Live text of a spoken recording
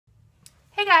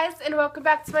Hey guys, and welcome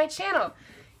back to my channel.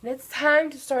 And it's time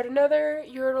to start another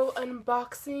Yerdle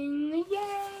unboxing.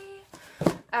 Yay!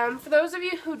 For those of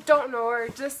you who don't know or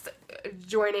just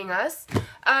joining us,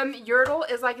 Yerdle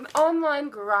is like an online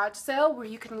garage sale where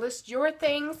you can list your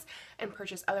things and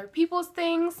purchase other people's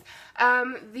things.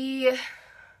 The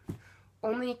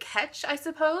only catch, I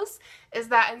suppose, is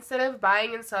that instead of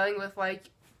buying and selling with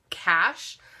like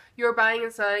cash, you're buying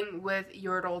and selling with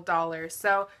Yerdle dollars.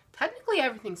 So technically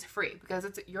everything's free because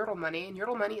it's Yerdle money, and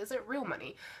Yerdle money isn't real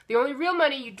money. The only real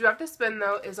money you do have to spend,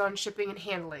 though, is on shipping and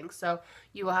handling. So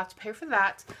you will have to pay for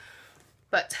that.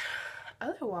 But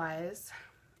otherwise,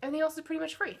 everything else is pretty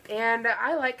much free. And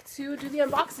I like to do the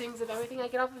unboxings of everything I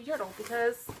get off of Yerdle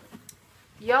because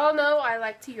y'all know I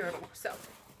like to Yerdle. So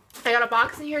I got a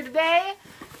box in here today,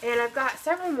 and I've got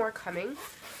several more coming.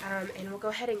 And we'll go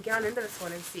ahead and get on into this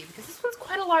one and see, because this one's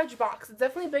quite a large box. It's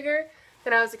definitely bigger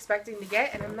than I was expecting to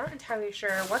get, and I'm not entirely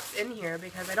sure what's in here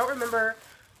because I don't remember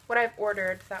what I've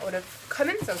ordered that would have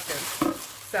come in so soon.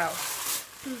 So,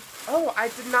 oh, I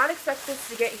did not expect this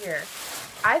to get here.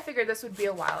 I figured this would be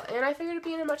a while, and I figured it'd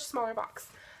be in a much smaller box.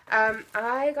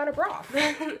 I got a bra.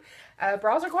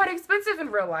 Bras are quite expensive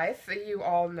in real life. You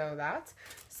all know that.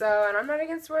 So, and I'm not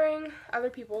against wearing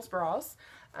other people's bras.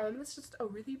 It's just a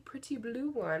really pretty blue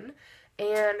one.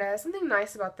 And something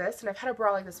nice about this, and I've had a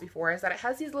bra like this before, is that it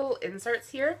has these little inserts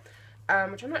here,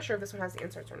 which I'm not sure if this one has the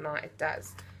inserts or not. It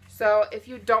does. So if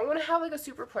you don't want to have like a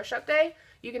super push-up day,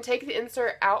 you can take the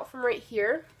insert out from right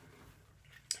here.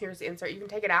 Here's the insert. You can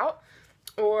take it out.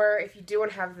 Or if you do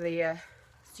want to have the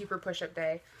super push-up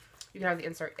day, you can have the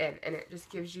insert in, and it just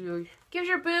gives your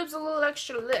boobs a little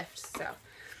extra lift. So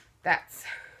that's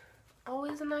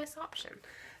always a nice option.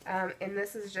 And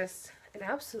this is just an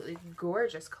absolutely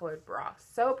gorgeous colored bra.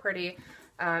 So pretty.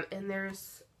 And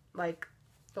there's like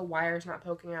the wires not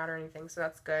poking out or anything, so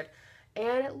that's good.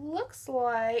 And it looks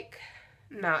like,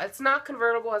 no, it's not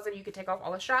convertible as in you could take off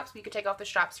all the straps, but you could take off the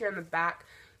straps here in the back.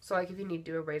 So like if you need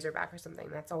to do a razor back or something,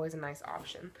 that's always a nice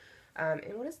option. And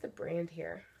what is the brand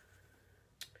here?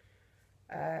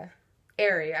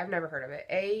 Aerie. I've never heard of it.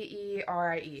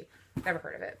 A-E-R-I-E. Never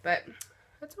heard of it, but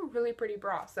that's a really pretty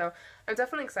bra, so I'm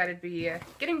definitely excited to be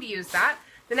getting to use that.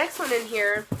 The next one in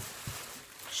here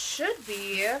should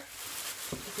be, let's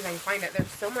see if I can find it. There's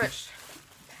so much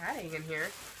padding in here.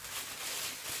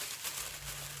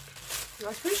 I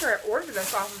was pretty sure I ordered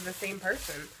this off of the same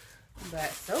person, but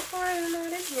so far they're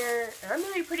not in here, and I'm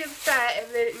going to be pretty upset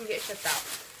if they didn't get shipped out.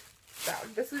 So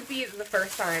this would be the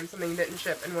first time something didn't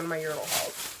ship in one of my Yerdle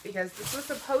hauls, because this was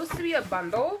supposed to be a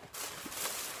bundle.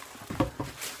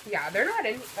 Yeah, they're not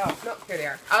in. Oh, no, here they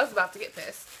are. I was about to get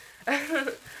pissed.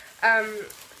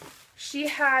 She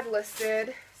had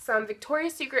listed some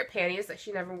Victoria's Secret panties that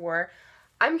she never wore.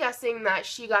 I'm guessing that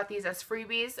she got these as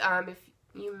freebies. If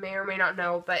you may or may not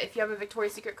know, but if you have a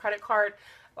Victoria's Secret credit card,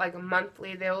 like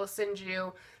monthly, they will send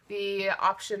you the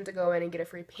option to go in and get a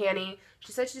free panty.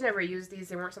 She said she's never used these.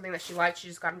 They weren't something that she liked. She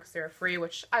just got them because they were free,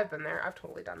 which I've been there. I've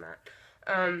totally done that.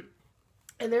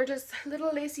 And they're just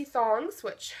little lacy thongs,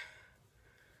 which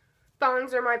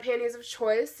thongs are my panties of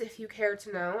choice, if you care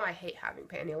to know. I hate having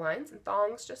panty lines, and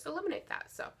thongs just eliminate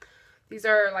that. So these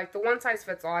are like the one size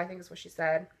fits all, I think is what she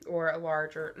said, or a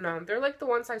large, or no, they're like the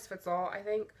one size fits all, I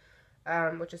think,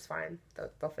 which is fine.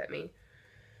 They'll fit me.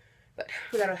 But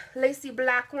we got a lacy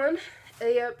black one,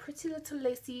 a pretty little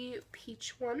lacy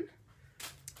peach one,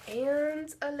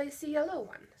 and a lacy yellow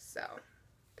one. So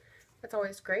that's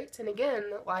always great. And again,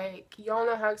 like, y'all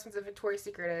know how expensive Victoria's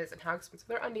Secret is and how expensive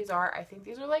their undies are. I think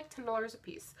these are like $10 a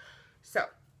piece. So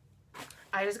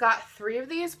I just got 3 of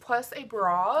these plus a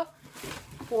bra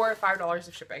for $5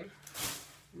 of shipping.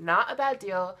 Not a bad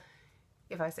deal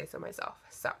if I say so myself.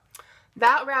 So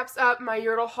that wraps up my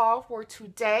Yerdle haul for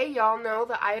today. Y'all know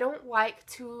that I don't like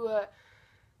to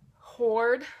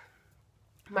hoard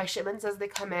my shipments as they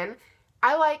come in.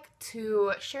 I like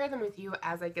to share them with you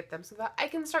as I get them so that I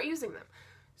can start using them.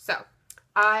 So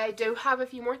I do have a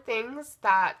few more things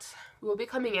that will be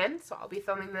coming in, so I'll be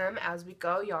filming them as we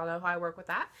go. Y'all know how I work with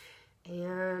that.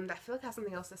 And I feel like I have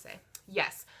something else to say.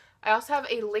 Yes, I also have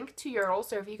a link to Yerdle,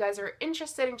 so if you guys are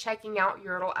interested in checking out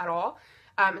Yerdle at all,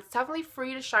 it's definitely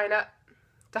free to sign up.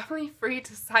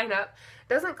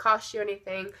 Doesn't cost you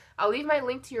anything. I'll leave my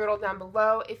link to Yerdle down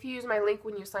below. If you use my link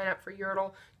when you sign up for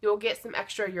Yerdle, you'll get some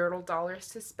extra Yerdle dollars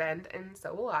to spend, and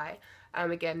so will I.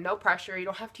 Again, no pressure. You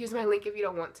don't have to use my link if you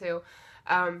don't want to.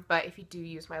 But if you do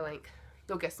use my link,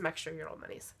 you'll get some extra Yerdle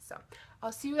monies. So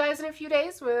I'll see you guys in a few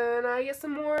days when I get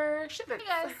some more shipments.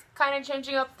 Hey guys, kind of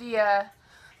changing up the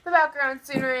background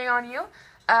scenery on you.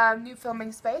 New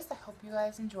filming space. I hope you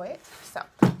guys enjoy it. So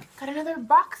got another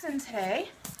box in today.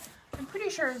 I'm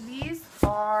pretty sure these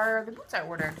are the boots I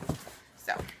ordered.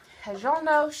 So, as y'all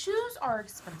know, shoes are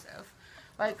expensive.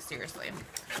 Like, seriously.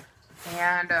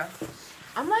 And,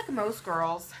 unlike most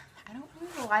girls, I don't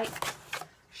really like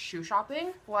shoe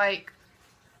shopping. Like,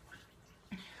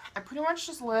 I pretty much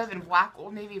just live in black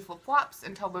Old Navy flip-flops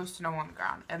until there's snow on the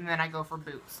ground. And then I go for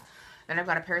boots. Then I've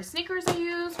got a pair of sneakers I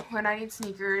use when I need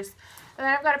sneakers. And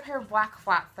then I've got a pair of black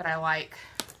flats that I like,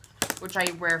 which I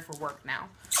wear for work now.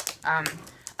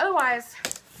 Otherwise,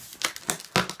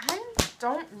 I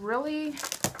don't really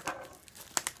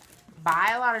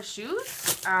buy a lot of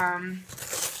shoes.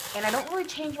 And I don't really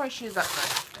change my shoes up very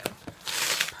often.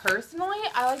 Personally,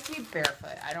 I like to be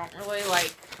barefoot. I don't really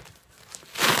like,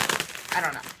 I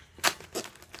don't know.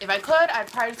 If I could,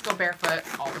 I'd probably just go barefoot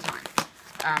all the time.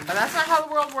 But that's not how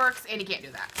the world works, and you can't do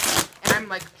that. And I'm,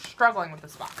 like, struggling with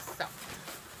this box. So,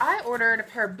 I ordered a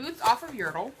pair of boots off of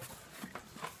Yerdle.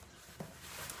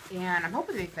 And I'm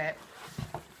hoping they fit.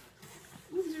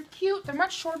 Ooh, these are cute. They're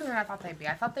much shorter than I thought they'd be.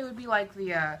 I thought they would be, like,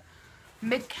 the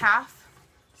mid-calf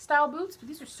style boots. But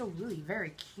these are still really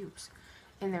very cute.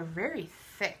 And they're very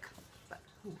thick. But,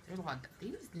 ooh, there's a lot of,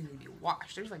 these need to be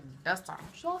washed. There's, like, dust on them.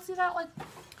 Did you all see that, like,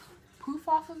 poof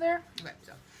off of there? Okay,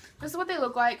 so this is what they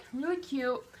look like. Really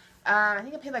cute. I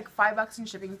think I paid like $5 in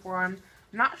shipping for them.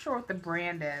 I'm not sure what the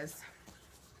brand is,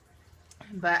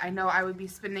 but I know I would be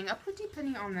spending a pretty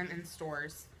penny on them in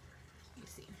stores. Let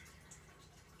me see.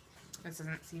 This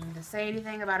doesn't seem to say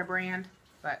anything about a brand,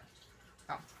 but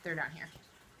oh, they're down here.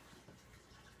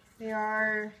 They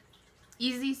are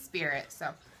Easy Spirit. So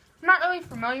I'm not really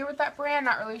familiar with that brand.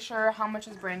 Not really sure how much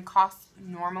this brand costs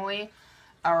normally,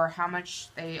 or how much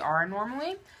they are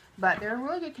normally, but they're in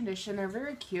really good condition. They're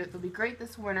very cute. They'll be great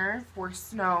this winter for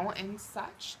snow and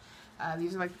such.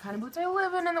 These are like the kind of boots I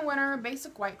live in the winter,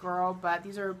 basic white girl, but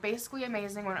these are basically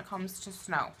amazing when it comes to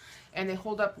snow. And they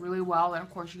hold up really well, and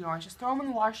of course you can always just throw them in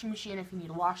the washing machine if you need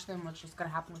to wash them, which is going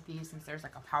to happen with these since there's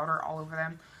like a powder all over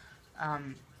them.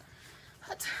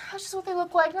 That's just what they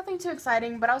look like. Nothing too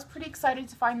exciting, but I was pretty excited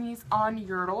to find these on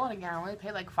Yerdle, and again, I only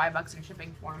paid like $5 in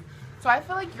shipping for them. So I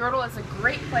feel like Yerdle is a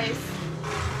great place.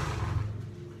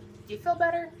 Do you feel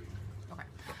better? Okay.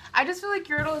 I just feel like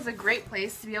Yerdle is a great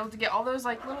place to be able to get all those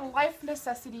like little life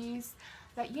necessities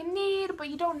that you need, but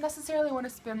you don't necessarily want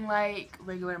to spend like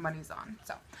regular monies on.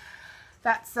 So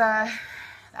that's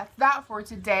that for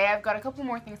today. I've got a couple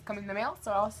more things coming in the mail,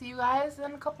 so I'll see you guys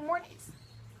in a couple more days.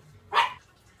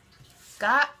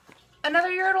 Got another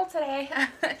Yerdle today.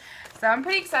 So I'm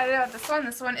pretty excited about this one.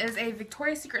 This one is a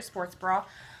Victoria's Secret sports bra.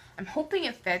 I'm hoping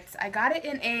it fits. I got it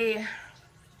in a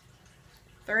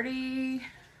 32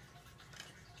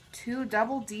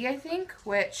 double D, I think,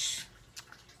 which,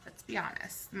 let's be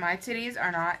honest, my titties are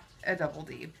not a double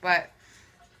D, but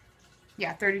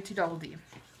yeah, 32 double D.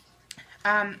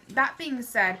 That being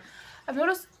said, I've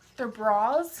noticed their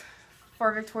bras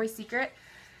for Victoria's Secret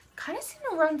kind of seem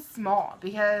to run small,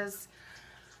 because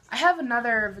I have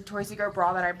another Victoria's Secret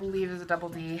bra that I believe is a double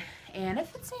D, and it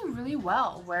fits me really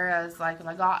well, whereas like if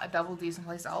I got a double D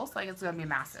someplace else, like it's going to be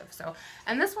massive. So,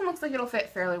 and this one looks like it'll fit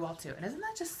fairly well too, and isn't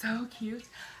that just so cute?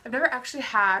 I've never actually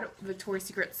had Victoria's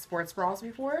Secret sports bras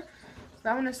before.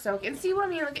 That one is so cute. And see what I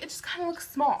mean? Like, it just kind of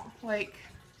looks small. Like,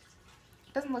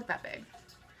 it doesn't look that big.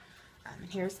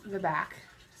 Here's the back.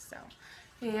 So,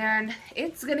 and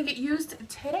it's going to get used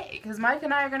today because Mike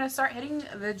and I are going to start hitting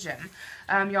the gym.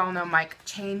 Y'all know Mike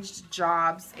changed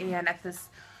jobs, and at this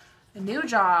new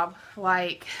job,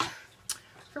 like,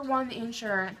 for one, the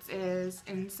insurance is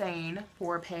insane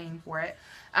for paying for it.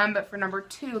 But for number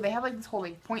two, they have like this whole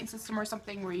like point system or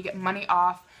something where you get money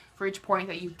off for each point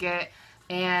that you get.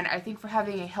 And I think for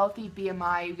having a healthy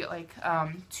BMI, you get like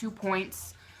 2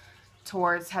 points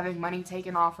towards having money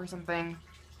taken off or something.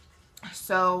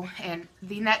 So, and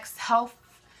the next health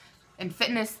and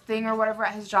fitness thing or whatever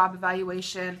at his job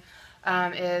evaluation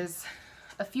is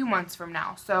a few months from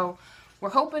now. So we're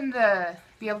hoping to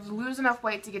be able to lose enough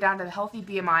weight to get down to the healthy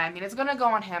BMI. I mean, it's going to go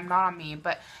on him, not on me,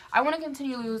 but I want to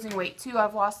continue losing weight too.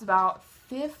 I've lost about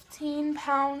 15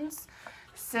 pounds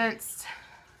since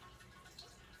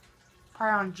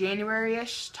probably around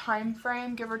January-ish time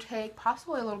frame, give or take,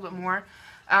 possibly a little bit more.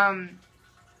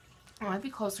 Well, I'd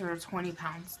be closer to 20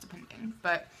 pounds depending,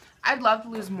 but I'd love to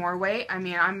lose more weight. I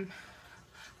mean,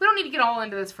 we don't need to get all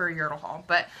into this for a Yerdle haul,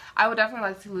 but I would definitely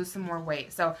like to lose some more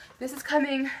weight. So this is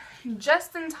coming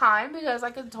just in time because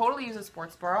I could totally use a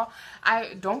sports bra.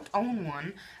 I don't own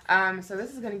one, so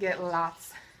this is going to get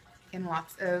lots and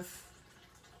lots of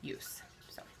use.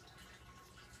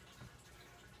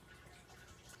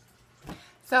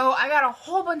 So I got a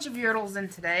whole bunch of Yerdles in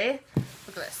today.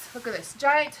 Look at this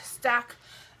giant stack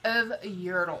of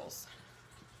Yerdles.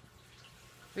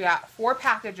 We got 4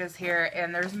 packages here,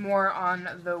 and there's more on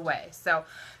the way. So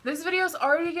this video is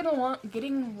already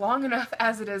getting long enough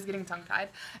as it is getting tongue-tied,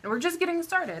 and we're just getting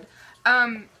started.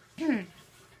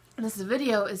 This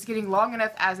video is getting long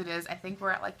enough as it is. I think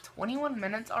we're at like 21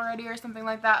 minutes already or something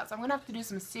like that. So I'm gonna have to do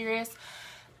some serious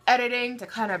editing to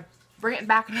kind of bring it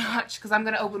back a notch, because I'm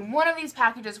gonna open one of these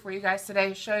packages for you guys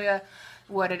today, show you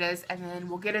what it is, and then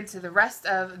we'll get into the rest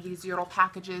of these Yerdle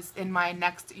packages in my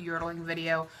next Yerdling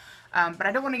video. But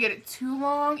I don't want to get it too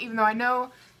long, even though I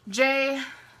know Jay,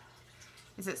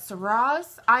 is it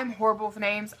Saraz? I'm horrible with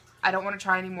names. I don't want to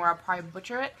try anymore. I'll probably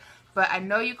butcher it. But I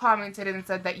know you commented and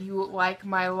said that you like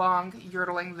my long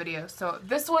Yerdling videos. So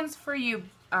this one's for you,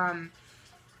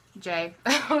 Jay.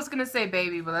 I was going to say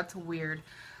baby, but that's weird.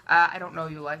 I don't know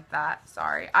you like that.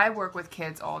 Sorry. I work with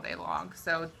kids all day long,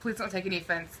 so please don't take any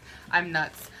offense. I'm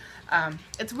nuts.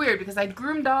 It's weird because I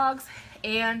groom dogs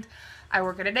and I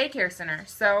work at a daycare center.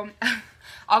 So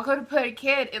I'll go to put a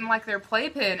kid in like their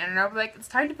playpen and I'll be like, it's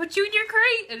time to put you in your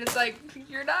crate. And it's like,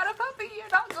 you're not a puppy. You're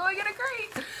not going in a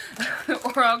crate.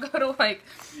 Or I'll go to like,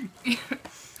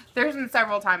 there's been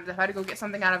several times I've had to go get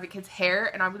something out of a kid's hair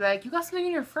and I'll be like, you got something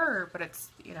in your fur. But it's,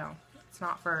 you know, it's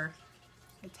not fur.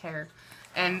 It's hair.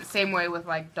 And same way with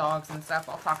like dogs and stuff.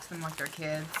 I'll talk to them like they're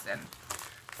kids. And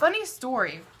funny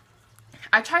story.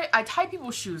 I tie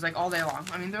people's shoes like all day long.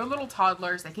 I mean, they're little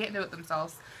toddlers. They can't do it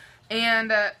themselves.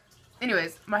 And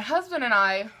anyways, my husband and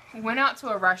I went out to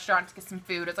a restaurant to get some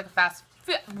food. It's like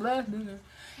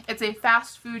it's a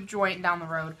fast food joint down the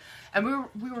road. And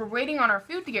we were waiting on our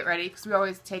food to get ready because we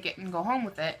always take it and go home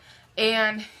with it.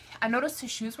 And I noticed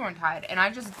his shoes weren't tied. And I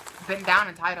just bent down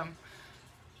and tied them.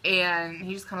 And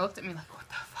he just kind of looked at me like, what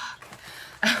the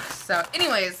fuck? So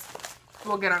anyways,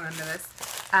 we'll get on into this.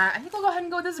 I think I'll go ahead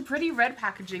and go with this pretty red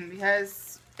packaging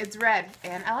because it's red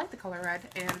and I like the color red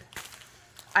and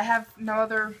I have no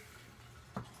other,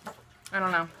 I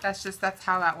don't know, that's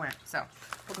how that went. So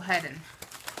we'll go ahead and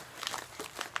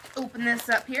open this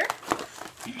up here.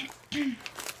 And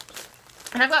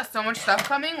I've got so much stuff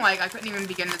coming, like I couldn't even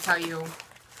begin to tell you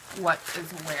what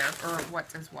is where or what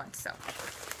is what. So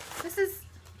this is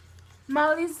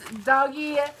Molly's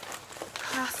doggy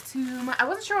costume. I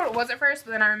wasn't sure what it was at first,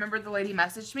 but then I remembered the lady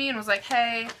messaged me and was like,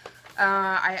 hey,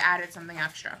 I added something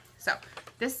extra. So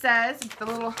this says, the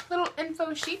little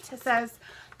info sheet, it says,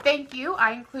 thank you,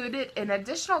 I included an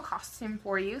additional costume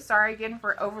for you. Sorry again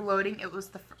for overloading it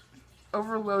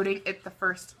the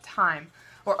first time.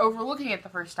 Or overlooking it the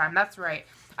first time, that's right.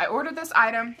 I ordered this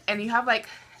item and you have like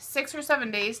 6 or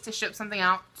 7 days to ship something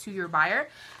out to your buyer.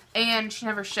 And she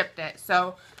never shipped it,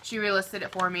 so she relisted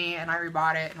it for me, and I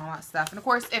rebought it and all that stuff. And of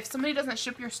course, if somebody doesn't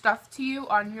ship your stuff to you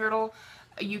on Yerdle,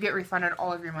 you get refunded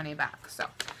all of your money back. So,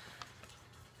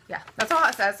 yeah, that's all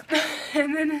it says.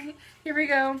 And then, here we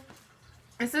go.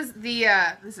 This is the,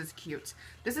 this is cute.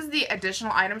 This is the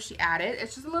additional item she added.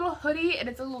 It's just a little hoodie, and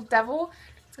it's a little devil.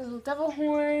 It's got little devil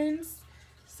horns.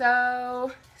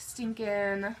 So,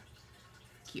 stinking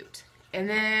cute. And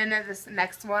then this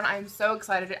next one, I'm so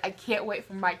excited. I can't wait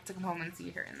for Mike to come home and see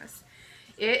her in this.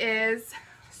 It is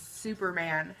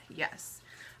Superman, yes.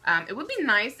 It would be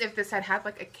nice if this had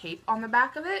like a cape on the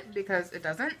back of it, because it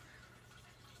doesn't.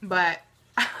 But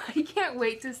I can't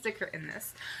wait to stick her in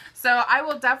this. So I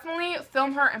will definitely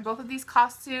film her in both of these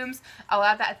costumes. I'll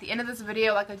add that at the end of this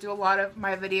video, like I do a lot of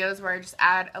my videos where I just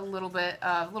add a little bit,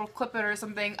 a little clip or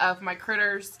something of my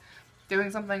critters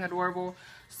doing something adorable.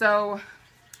 So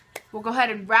we'll go ahead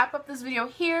and wrap up this video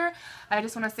here. I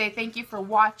just want to say thank you for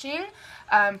watching.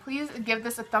 Please give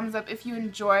this a thumbs up if you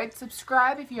enjoyed.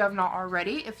 Subscribe if you have not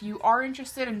already. If you are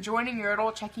interested in joining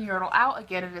Yerdle, checking Yerdle out,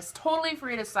 again, it is totally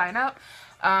free to sign up.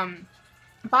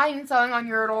 Buying and selling on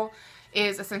Yerdle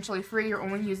is essentially free. You're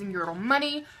only using Yerdle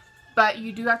money, but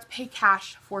you do have to pay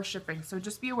cash for shipping. So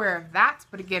just be aware of that.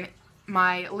 But again,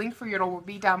 my link for Yerdle will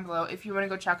be down below if you want to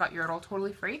go check out Yerdle,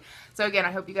 totally free. So again,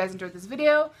 I hope you guys enjoyed this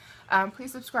video.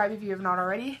 Please subscribe if you have not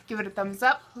already. Give it a thumbs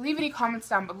up. Leave any comments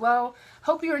down below.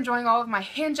 Hope you're enjoying all of my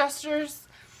hand gestures.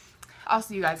 I'll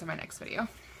see you guys in my next video.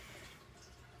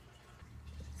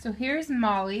 So here's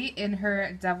Molly in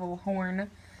her devil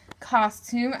horn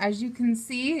costume. As you can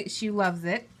see, she loves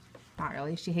it. Not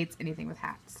really. She hates anything with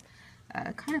hats.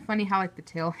 Kind of funny how like the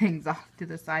tail hangs off to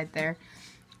the side there.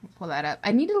 I'll pull that up.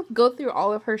 I need to go through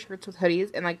all of her shirts with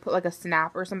hoodies and like put like a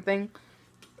snap or something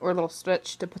or a little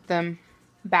stitch to put them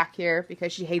back here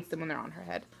because she hates them when they're on her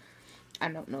head. I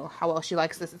don't know how well she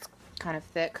likes this. It's kind of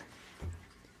thick.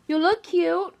 You look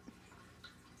cute.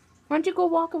 Why don't you go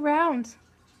walk around?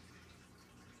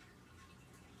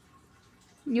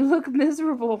 You look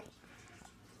miserable.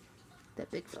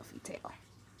 That big fluffy tail.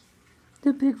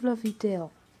 The big fluffy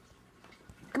tail.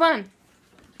 Come on.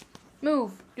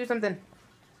 Move. Do something.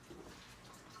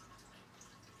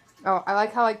 Oh, I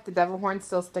like how like the devil horns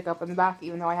still stick up in the back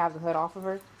even though I have the hood off of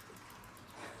her.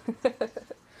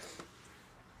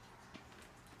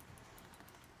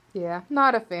 Yeah,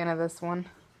 not a fan of this one.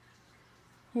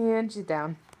 And she's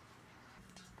down.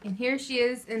 And here she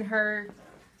is in her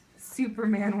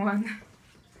Superman one.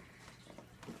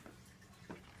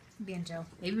 Banjo.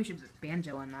 Maybe we should put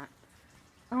Banjo on that.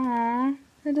 Aww,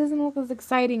 it doesn't look as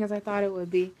exciting as I thought it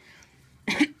would be.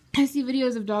 I see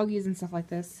videos of doggies and stuff like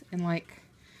this, and like,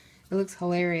 it looks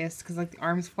hilarious because like the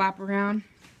arms flap around,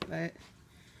 but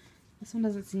this one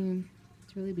doesn't seem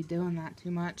to really be doing that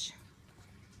too much.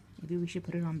 Maybe we should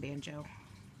put it on Banjo.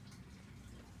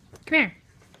 Come here.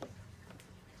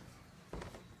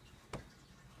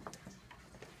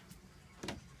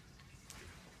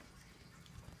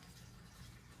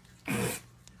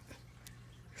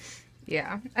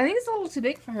 Yeah, I think it's a little too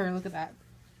big for her. Look at that.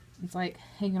 It's like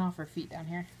hanging off her feet down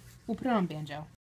here. We'll put it on Banjo.